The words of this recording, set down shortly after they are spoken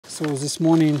So this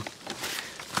morning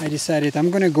I decided I'm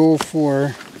gonna go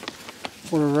for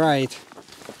a ride,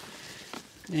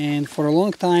 and for a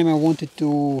long time I wanted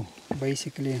to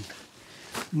basically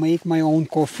make my own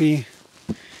coffee,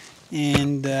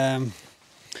 and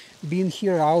being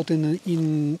here out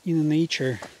in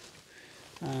nature,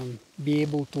 be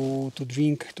able to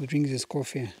drink this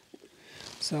coffee.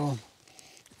 So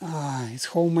it's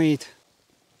homemade.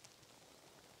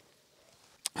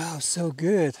 Oh, so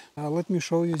good. Let me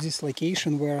show you this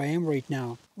location where I am right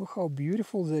now. Look how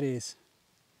beautiful that is.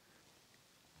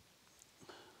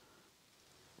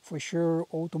 For sure,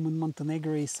 autumn in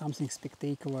Montenegro is something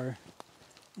spectacular,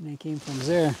 and I came from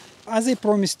there. As I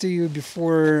promised to you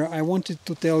before, I wanted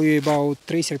to tell you about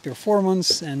Tracer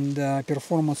performance and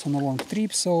performance on a long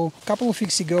trip. So a couple of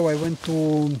weeks ago I went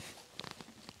to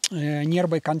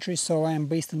nearby country, so I am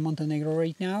based in Montenegro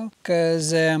right now,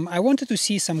 because I wanted to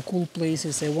see some cool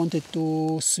places. I wanted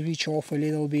to switch off a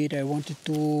little bit. I wanted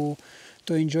to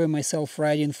enjoy myself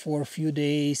riding for a few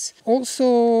days.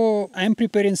 Also, I'm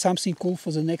preparing something cool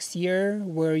for the next year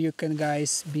where you can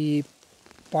guys be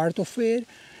part of it,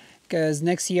 because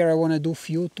next year I want to do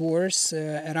few tours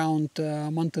around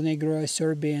Montenegro,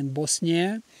 Serbia and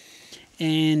Bosnia.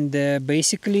 And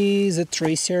basically the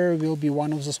Tracer will be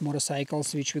one of those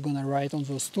motorcycles which we're gonna ride on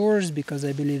those tours, because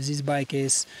I believe this bike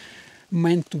is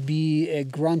meant to be a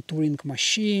grand touring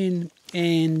machine.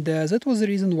 And that was the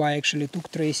reason why I actually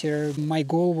took Tracer. My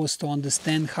goal was to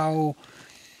understand how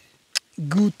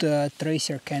good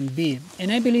Tracer can be.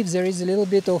 And I believe there is a little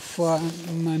bit of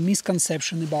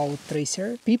misconception about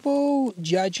Tracer. People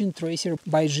judging Tracer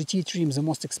by GT trim, the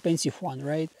most expensive one,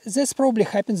 right? This probably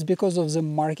happens because of the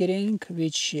marketing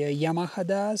which Yamaha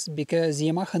does, because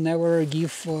Yamaha never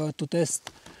give to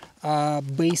test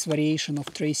base variation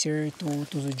of Tracer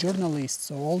to the journalists.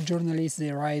 So all journalists,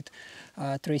 they write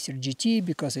Tracer GT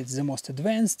because it's the most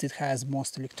advanced, it has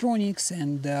most electronics,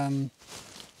 and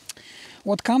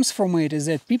what comes from it is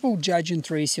that people judging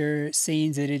Tracer,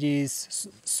 saying that it is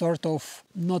sort of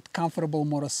not comfortable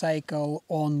motorcycle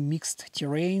on mixed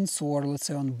terrains, or let's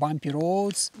say on bumpy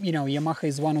roads. You know, Yamaha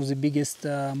is one of the biggest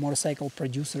motorcycle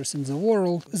producers in the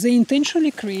world. They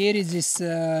intentionally created this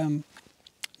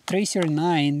Tracer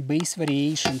 9 base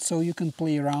variation, so you can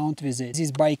play around with it.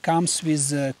 This bike comes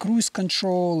with cruise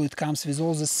control, it comes with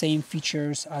all the same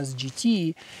features as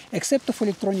GT, except of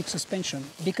electronic suspension,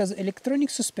 because electronic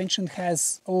suspension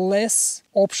has less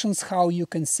options how you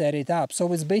can set it up.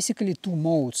 So it's basically two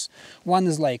modes. One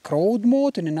is like road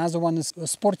mode and another one is a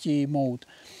sporty mode.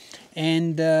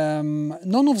 And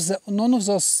none of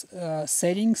those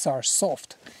settings are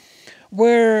soft,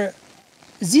 where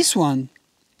this one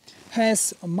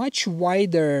has a much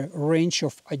wider range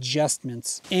of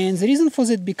adjustments. And the reason for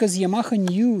that, because Yamaha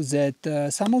knew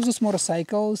that some of those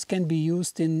motorcycles can be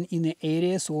used in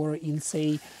areas or in,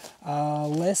 say,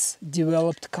 less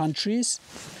developed countries,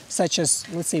 such as,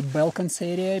 let's say, Balkans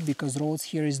area, because roads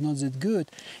here is not that good.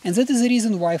 And that is the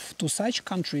reason why to such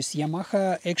countries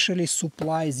Yamaha actually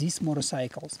supplies these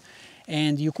motorcycles.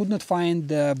 And you could not find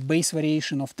the base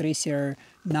variation of Tracer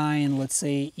 9, let's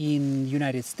say, in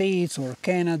United States or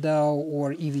Canada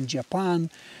or even Japan,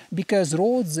 because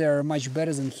roads are much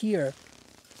better than here.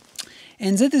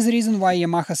 And that is the reason why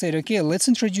Yamaha said, okay, let's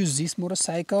introduce this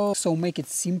motorcycle, so make it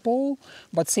simple,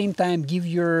 but same time give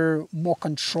you more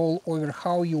control over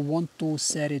how you want to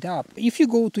set it up. If you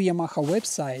go to Yamaha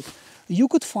website, you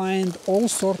could find all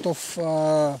sort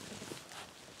of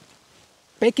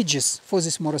packages for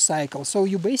this motorcycle. So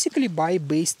you basically buy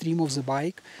base trim of the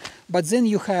bike, but then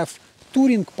you have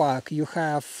touring pack, you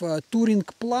have touring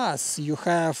plus, you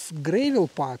have gravel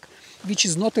pack, which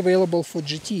is not available for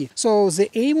GT. So the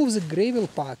aim of the gravel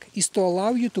pack is to allow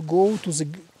you to go to the,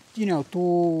 you know,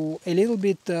 to a little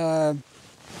bit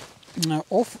not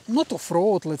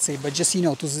off-road, let's say, but just, you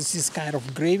know, to this kind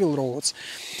of gravel roads.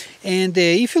 And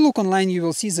if you look online, you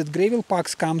will see that gravel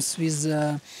packs comes with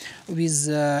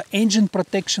engine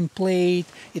protection plate,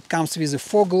 it comes with the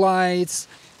fog lights,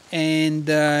 and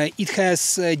it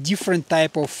has a different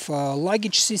type of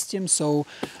luggage system. So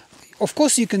of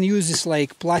course you can use this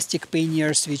like plastic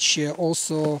panniers, which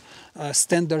also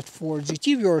standard for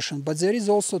GT version, but there is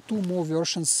also two more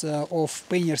versions of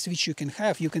panniers which you can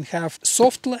have. You can have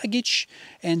soft luggage,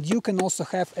 and you can also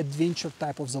have adventure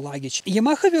type of the luggage.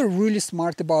 Yamaha were really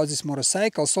smart about this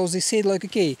motorcycle, so they said like,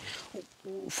 okay,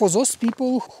 for those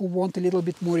people who want a little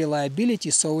bit more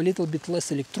reliability, so a little bit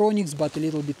less electronics but a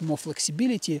little bit more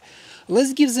flexibility,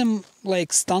 let's give them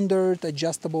like standard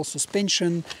adjustable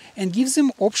suspension and give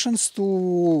them options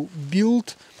to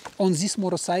build on this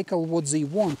motorcycle what they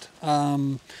want.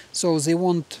 So they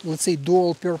want, let's say,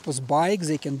 dual purpose bike,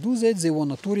 they can do that. They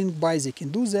want a touring bike, they can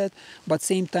do that. But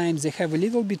same time they have a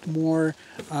little bit more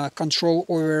control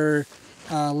over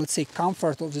let's say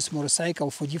comfort of this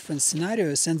motorcycle for different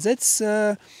scenarios, and that's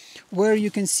where you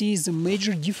can see the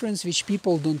major difference which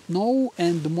people don't know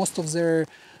and most of their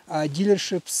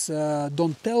dealerships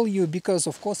don't tell you, because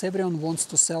of course everyone wants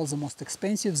to sell the most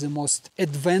expensive, the most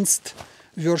advanced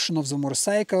version of the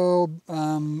motorcycle,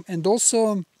 and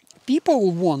also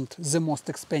people want the most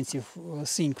expensive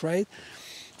thing, right?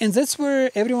 And that's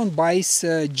where everyone buys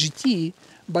GT.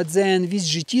 But then with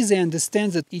GT they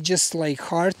understand that it's just like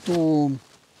hard to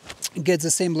get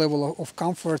the same level of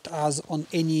comfort as on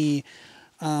any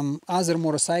other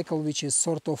motorcycle which is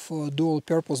sort of a dual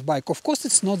purpose bike. Of course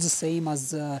it's not the same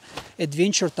as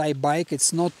adventure type bike,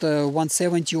 it's not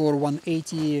 170 or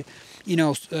 180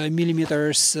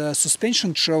 millimeters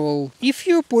suspension travel. If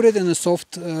you put it in a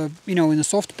soft in a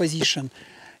soft position,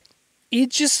 it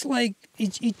just like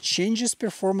it changes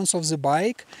performance of the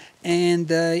bike, and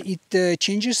it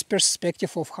changes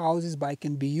perspective of how this bike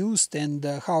can be used and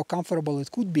how comfortable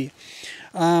it could be.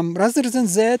 Rather than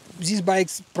that, this bike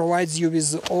provides you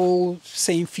with all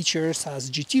same features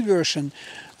as GT version,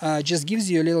 just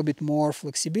gives you a little bit more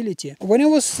flexibility. When I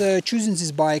was choosing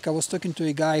this bike, I was talking to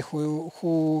a guy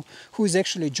who is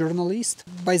actually a journalist.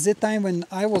 By that time when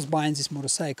I was buying this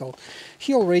motorcycle,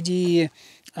 he already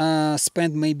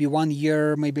spent maybe 1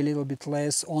 year, maybe a little bit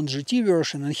less on GT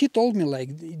version, and he told me like,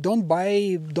 don't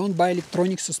buy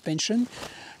electronic suspension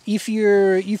if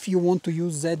you want to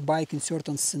use that bike in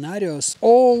certain scenarios.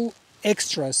 All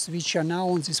extras which are now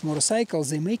on these motorcycles,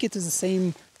 they make it to the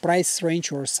same price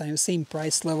range or same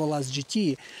price level as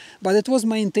GT. But it was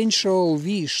my intentional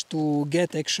wish to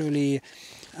get actually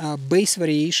base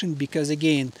variation, because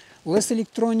again, less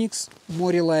electronics,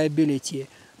 more reliability,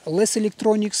 less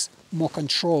electronics, more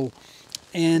control.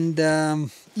 And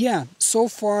yeah, so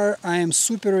far I am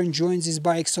super enjoying this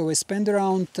bike. So I spent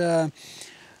around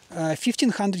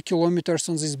 1500 kilometers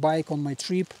on this bike on my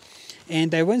trip,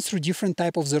 and I went through different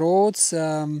type of the roads,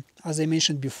 as I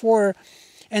mentioned before,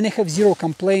 and I have zero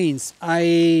complaints.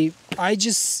 I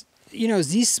just,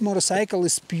 this motorcycle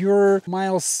is pure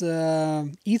miles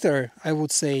ether, I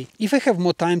would say. If I have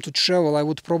more time to travel, I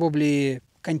would probably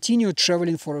continue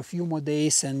traveling for a few more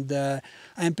days, and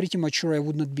I'm pretty much sure I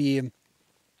would not be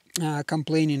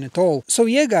complaining at all. So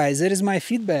yeah guys, that is my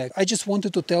feedback. I just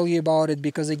wanted to tell you about it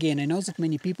because again, I know that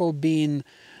many people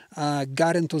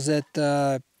got into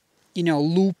that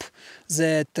loop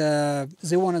that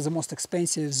they want the most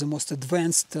expensive, the most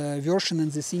advanced version,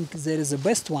 and they think that is the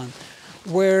best one.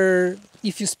 Where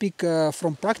if you speak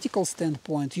from practical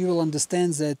standpoint, you will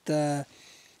understand that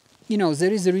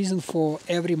there is a reason for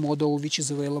every model which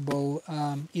is available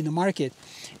in the market,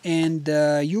 and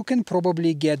you can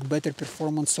probably get better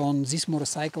performance on this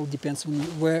motorcycle, depends on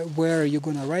where you're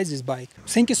gonna ride this bike.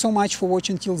 Thank you so much for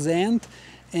watching till the end,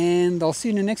 and I'll see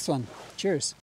you in the next one. Cheers.